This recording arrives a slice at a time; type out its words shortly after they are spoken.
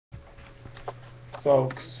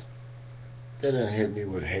Folks, they done hit me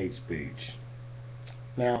with hate speech.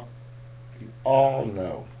 Now, you all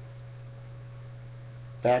know,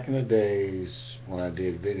 back in the days when I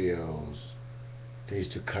did videos, they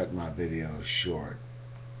used to cut my videos short.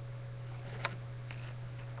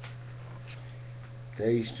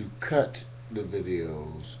 They used to cut the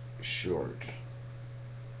videos short.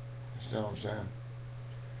 You know what I'm saying?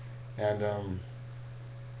 And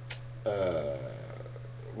uh,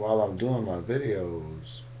 while I'm doing my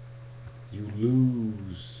videos, you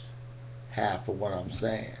lose half of what I'm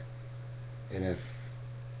saying. And if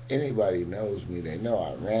anybody knows me, they know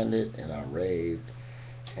I ranted and I raved,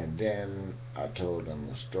 and then I told them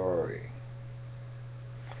the story.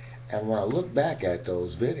 And when I look back at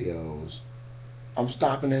those videos, I'm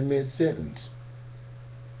stopping in mid-sentence.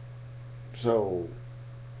 So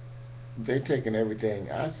they taking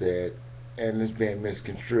everything I said and it's being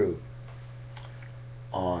misconstrued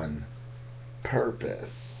on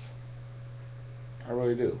purpose. I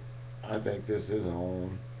really do. I think this is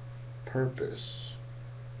on purpose.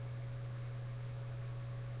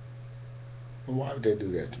 Why would they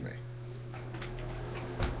do that to me?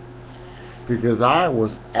 Because I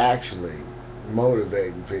was actually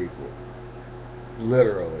motivating people.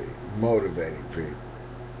 Literally motivating people.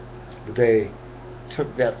 But they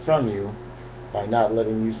took that from you by not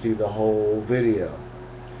letting you see the whole video.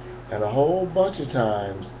 And a whole bunch of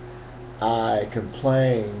times I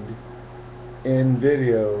complained in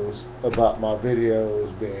videos about my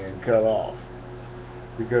videos being cut off,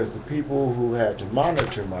 because the people who had to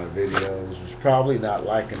monitor my videos was probably not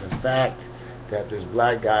liking the fact that this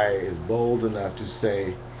black guy is bold enough to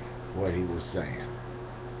say what he was saying.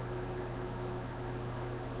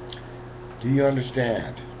 Do you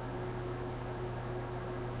understand?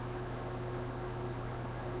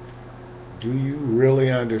 Do you really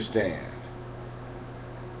understand?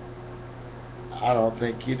 I don't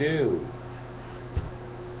think you do.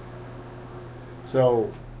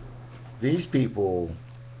 So these people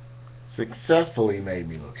successfully made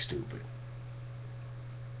me look stupid,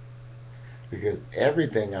 because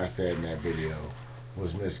everything I said in that video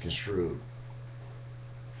was misconstrued.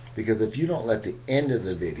 Because if you don't let the end of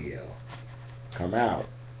the video come out,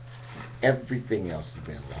 everything else has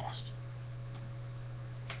been lost.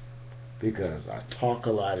 Because I talk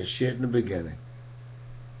a lot of shit in the beginning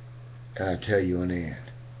and I tell you in the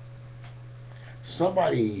end.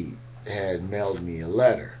 Somebody had mailed me a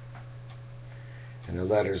letter, and the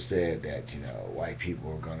letter said that, white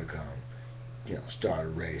people were going to come, start a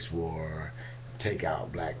race war, take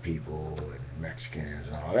out black people and Mexicans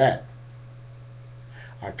and all that.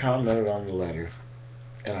 I commented on the letter,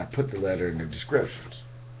 and I put the letter in the descriptions.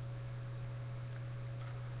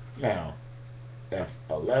 Now, if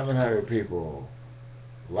 1,100 people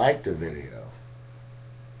liked the video,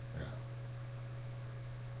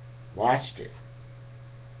 watched it,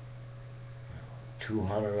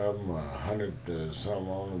 200 of them, 100 some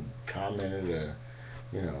on them commented,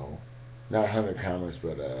 not 100 comments,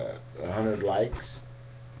 but 100 likes.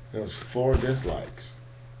 There was 4 dislikes.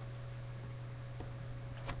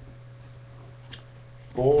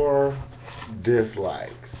 4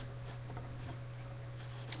 dislikes.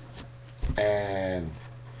 And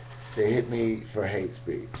they hit me for hate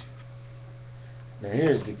speech. Now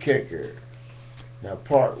here's the kicker. Now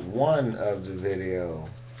part 1 of the video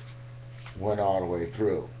went all the way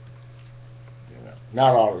through.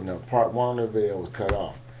 Not all, part 1 of the video was cut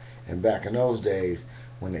off. And back in those days,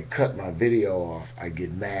 when they cut my video off, I'd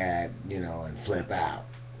get mad, and flip out,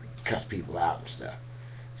 cuss people out and stuff.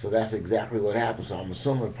 So that's exactly what happened. So I'm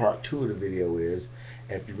assuming part 2 of the video is,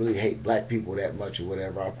 if you really hate black people that much or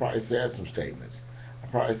whatever, I probably said some statements. I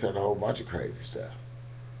probably said a whole bunch of crazy stuff.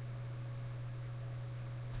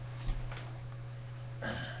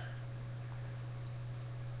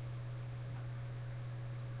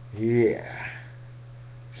 Yeah.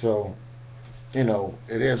 So,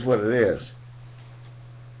 it is what it is.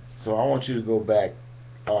 So I want you to go back,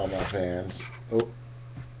 all my fans. Oh,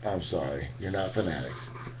 I'm sorry. You're not fanatics.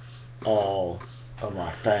 All of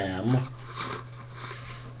my fam.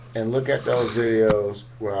 And look at those videos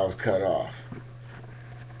where I was cut off,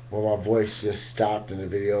 where my voice just stopped and the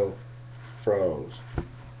video froze.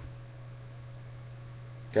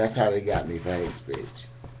 That's how they got me for hate speech.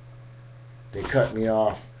 They cut me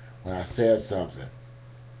off when I said something,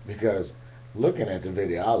 because looking at the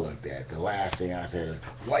video I looked at, the last thing I said is,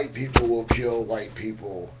 white people will kill white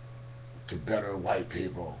people to better white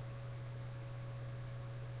people.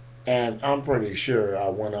 And I'm pretty sure I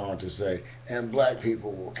went on to say, and black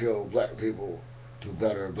people will kill black people to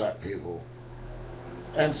better black people,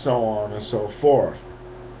 and so on and so forth.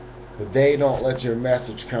 But they don't let your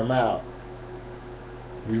message come out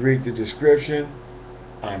You read the description,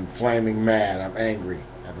 I'm flaming mad, I'm angry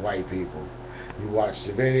at white people. You watch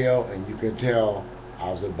the video and you can tell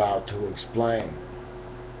I was about to explain.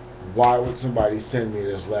 Why would somebody send me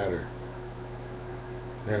this letter?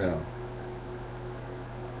 You know,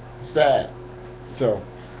 sad. So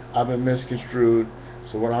I've been misconstrued.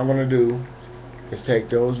 So what I'm going to do is take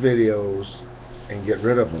those videos and get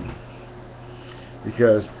rid of them.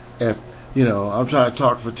 Because if, you know, I'm trying to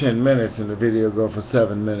talk for 10 minutes and the video go for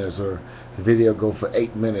 7 minutes, or the video go for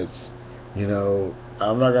 8 minutes, you know,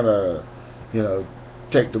 I'm not going to, you know,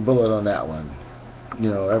 take the bullet on that one. You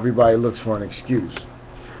know, everybody looks for an excuse.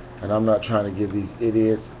 And I'm not trying to give these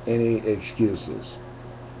idiots any excuses.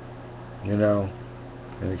 You know,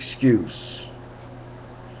 an excuse.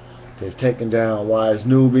 They've taken down Wise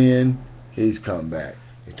Nubian, he's come back.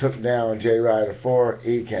 They took down J Rider 4,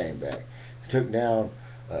 he came back. They took down,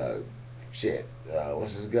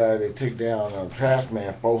 what's this guy? They took down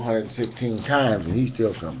Trashman 416 times and he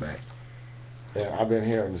still come back. And I've been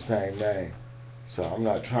hearing the same name. So I'm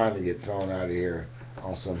not trying to get thrown out of here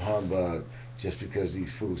on some humbug just because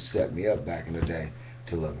these fools set me up back in the day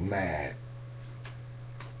to look mad.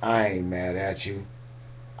 I ain't mad at you.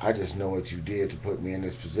 I just know what you did to put me in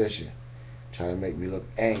this position. Trying to make me look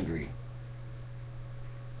angry.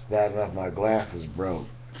 It's bad enough my glasses broke.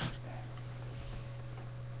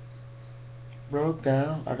 Broke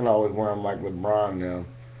down. I could always wear them like LeBron now,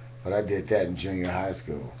 but I did that in junior high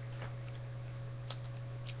school.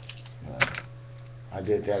 I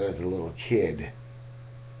did that as a little kid.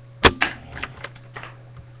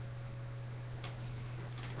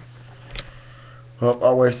 Well,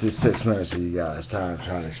 I wasted 6 minutes of you guys' time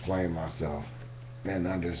trying to explain myself and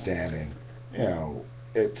understanding. You know,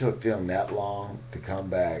 it took them that long to come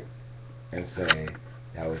back and say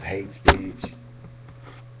that was hate speech.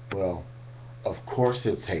 Well, of course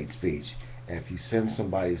it's hate speech. And if you send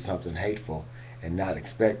somebody something hateful and not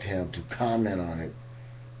expect him to comment on it,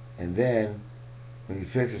 and then when you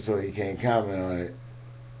fix it so he can't comment on it,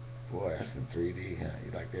 boy, that's in 3D, huh?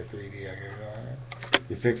 You like that 3D I got going?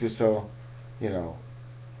 You fix it so, you know,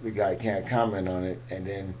 the guy can't comment on it, and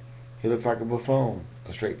then he looks like a buffoon,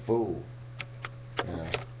 a straight fool. You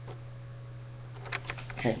know,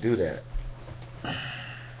 can't do that.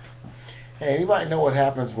 Hey, anybody know what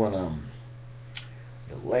happens when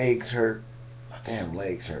your legs hurt? My damn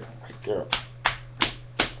legs hurt right there.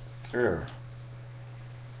 There.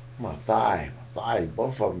 My thigh,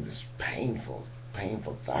 both of them just painful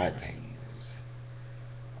thigh pain.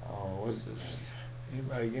 Oh, what's this?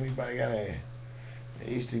 Anybody got a? It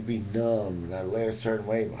used to be numb, and I lay a certain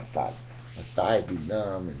way, my thigh would be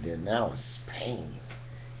numb, and then now it's pain.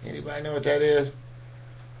 Anybody know what that is?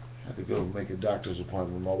 I have to go make a doctor's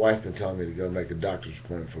appointment. My wife's been telling me to go make a doctor's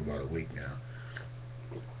appointment for about a week now.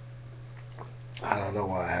 I don't know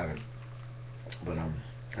why I haven't, but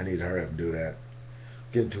I need to hurry up and do that.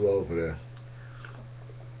 Getting too old for that.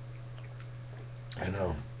 I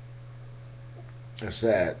know. It's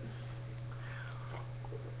sad.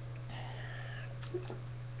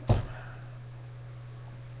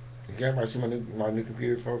 You guys might see my new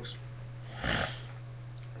computer, folks.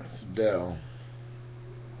 It's a Dell.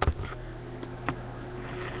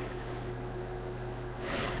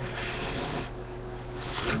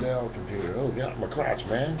 It's a Dell computer. Oh, got my crotch,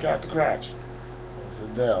 man. Got the crotch. It's a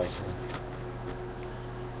Dell. So.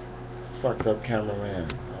 Fucked up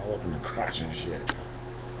cameraman. All up in the crotch and shit.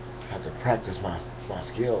 Have to practice my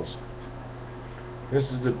skills.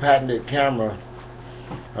 This is the patented camera.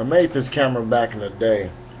 I made this camera back in the day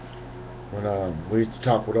when we used to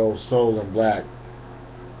talk with old Soul and Black.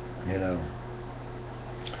 You know,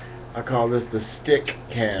 I call this the stick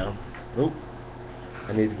cam. Oop.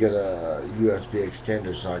 I need to get a USB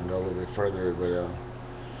extender so I can go a little bit further, but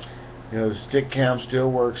you know, the stick cam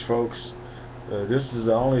still works, folks. This is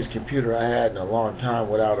the only computer I had in a long time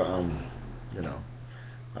without you know,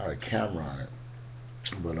 without a camera on it.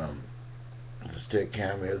 But the stick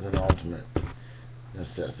cam is an ultimate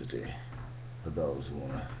necessity for those who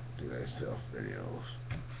want to do their self videos.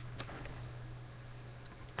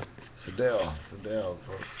 It's Adele,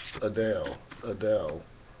 folks. Adele.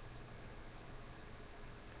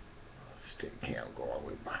 Stick cam going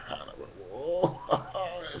way behind it. Whoa,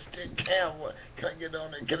 that stick cam. Can I get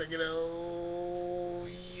on there? Can I get on?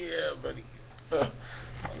 Yeah, buddy. Oh,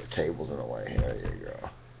 the table's in the way. There you go.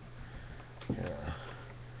 Yeah.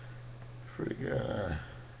 Pretty good.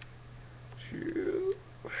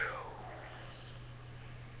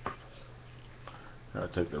 I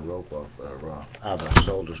took the rope off. I have a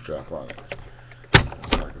shoulder strap on it.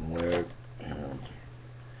 So I can wear it.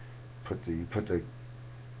 Put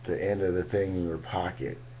the end of the thing in your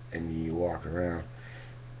pocket, and you walk around.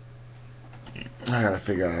 I gotta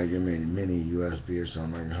figure out how to get me a mini USB or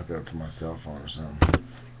something. I can hook it up to my cell phone or something.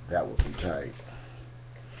 That would be tight.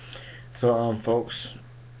 So, folks,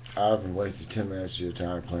 I've been wasting 10 minutes of your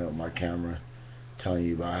time playing with my camera, telling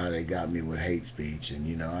you about how they got me with hate speech, and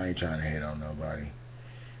you know, I ain't trying to hate on nobody.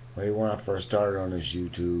 Well, when I first started on this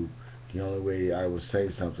YouTube, the only way I would say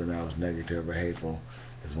something that was negative or hateful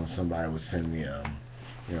is when somebody would send me,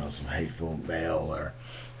 you know, some hateful mail or,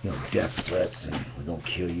 you know, death threats and we're gonna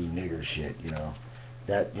kill you nigger shit, you know.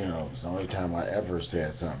 That, you know, is the only time I ever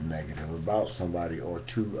said something negative about somebody or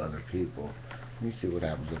to other people. Let me see what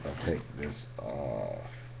happens if I take this off.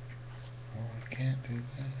 Oh, I can't do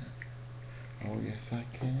that. Oh, yes, I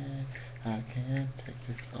can. I can take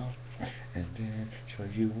this off and then show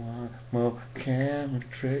you one more camera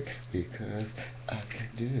trick because I can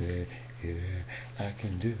do it. Yeah, I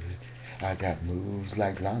can do it. I got moves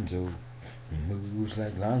like Lonzo. Moves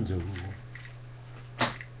like Lonzo.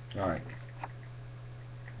 Alright.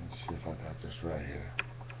 Let's see if I got this right here.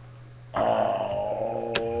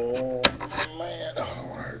 Oh, man. Oh, I don't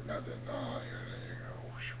want to hurt nothing. Oh, here,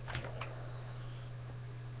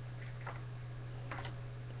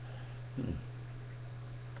 there you go.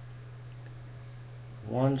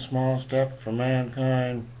 One small step for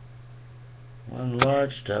mankind, one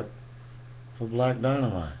large step for Black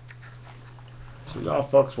Dynamite. So y'all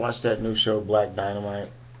folks watch that new show, Black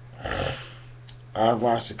Dynamite? I've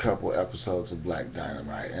watched a couple episodes of Black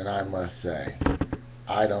Dynamite, and I must say,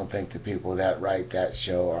 I don't think the people that write that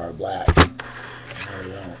show are black. I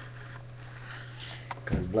really don't.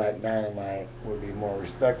 Because Black Dynamite would be more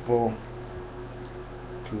respectful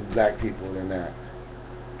to black people than that.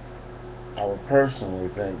 I would personally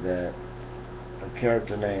think that a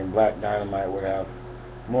character named Black Dynamite would have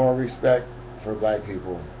more respect for black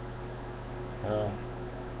people. But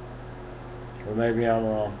maybe I'm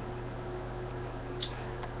wrong.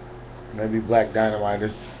 Maybe Black Dynamite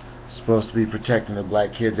is supposed to be protecting the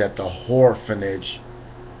black kids at the orphanage.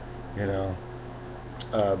 You know,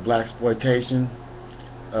 blaxploitation.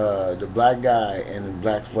 The black guy in the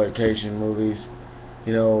blaxploitation movies,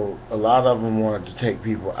 you know, a lot of them wanted to take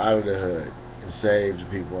people out of the hood and save the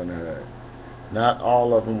people in the hood. Not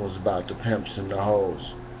all of them was about the pimps and the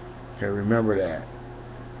hoes. Okay, remember that.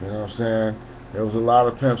 You know what I'm saying? There was a lot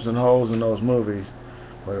of pimps and hoes in those movies,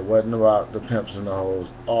 but it wasn't about the pimps and the hoes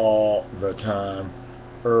all the time,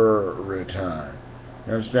 every time.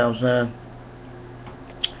 You understand what I'm saying?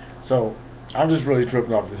 So, I'm just really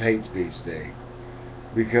tripping off this hate speech thing.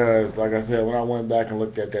 Because, like I said, when I went back and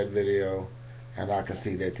looked at that video, and I could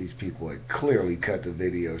see that these people had clearly cut the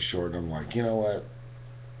video short, I'm like, you know what?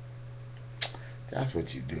 That's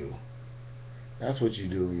what you do. That's what you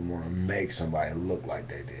do when you want to make somebody look like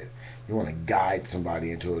they did. You want to guide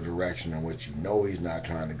somebody into a direction in which you know he's not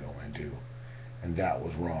trying to go into. And that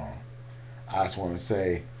was wrong. I just want to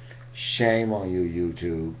say, shame on you,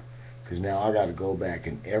 YouTube. Because now I got to go back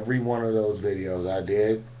in every one of those videos I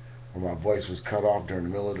did where my voice was cut off during the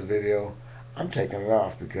middle of the video. I'm taking it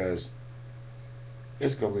off because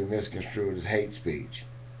it's going to be misconstrued as hate speech.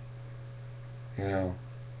 You know,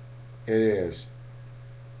 it is.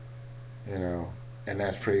 You know, and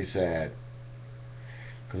that's pretty sad.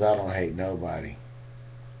 Because I don't hate nobody.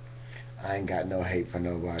 I ain't got no hate for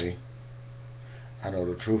nobody. I know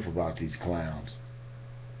the truth about these clowns.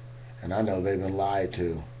 And I know they've been lied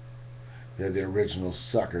to. They're the original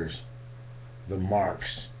suckers. The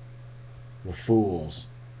marks. The fools.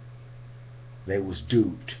 They was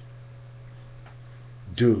duped.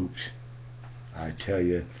 Duped. I tell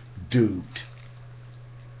you, duped.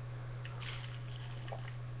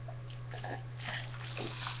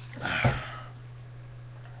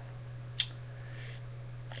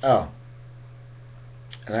 Oh,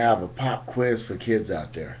 and I have a pop quiz for kids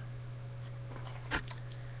out there.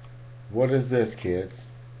 What is this, kids?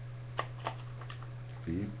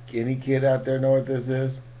 Do you, any kid out there know what this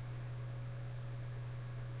is?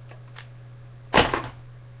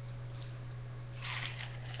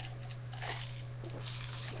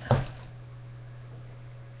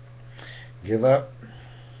 Give up?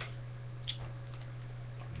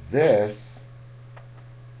 This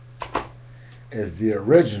is the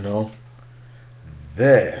original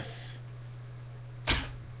this.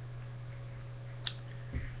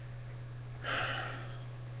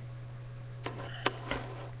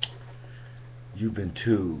 You've been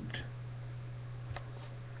tubed.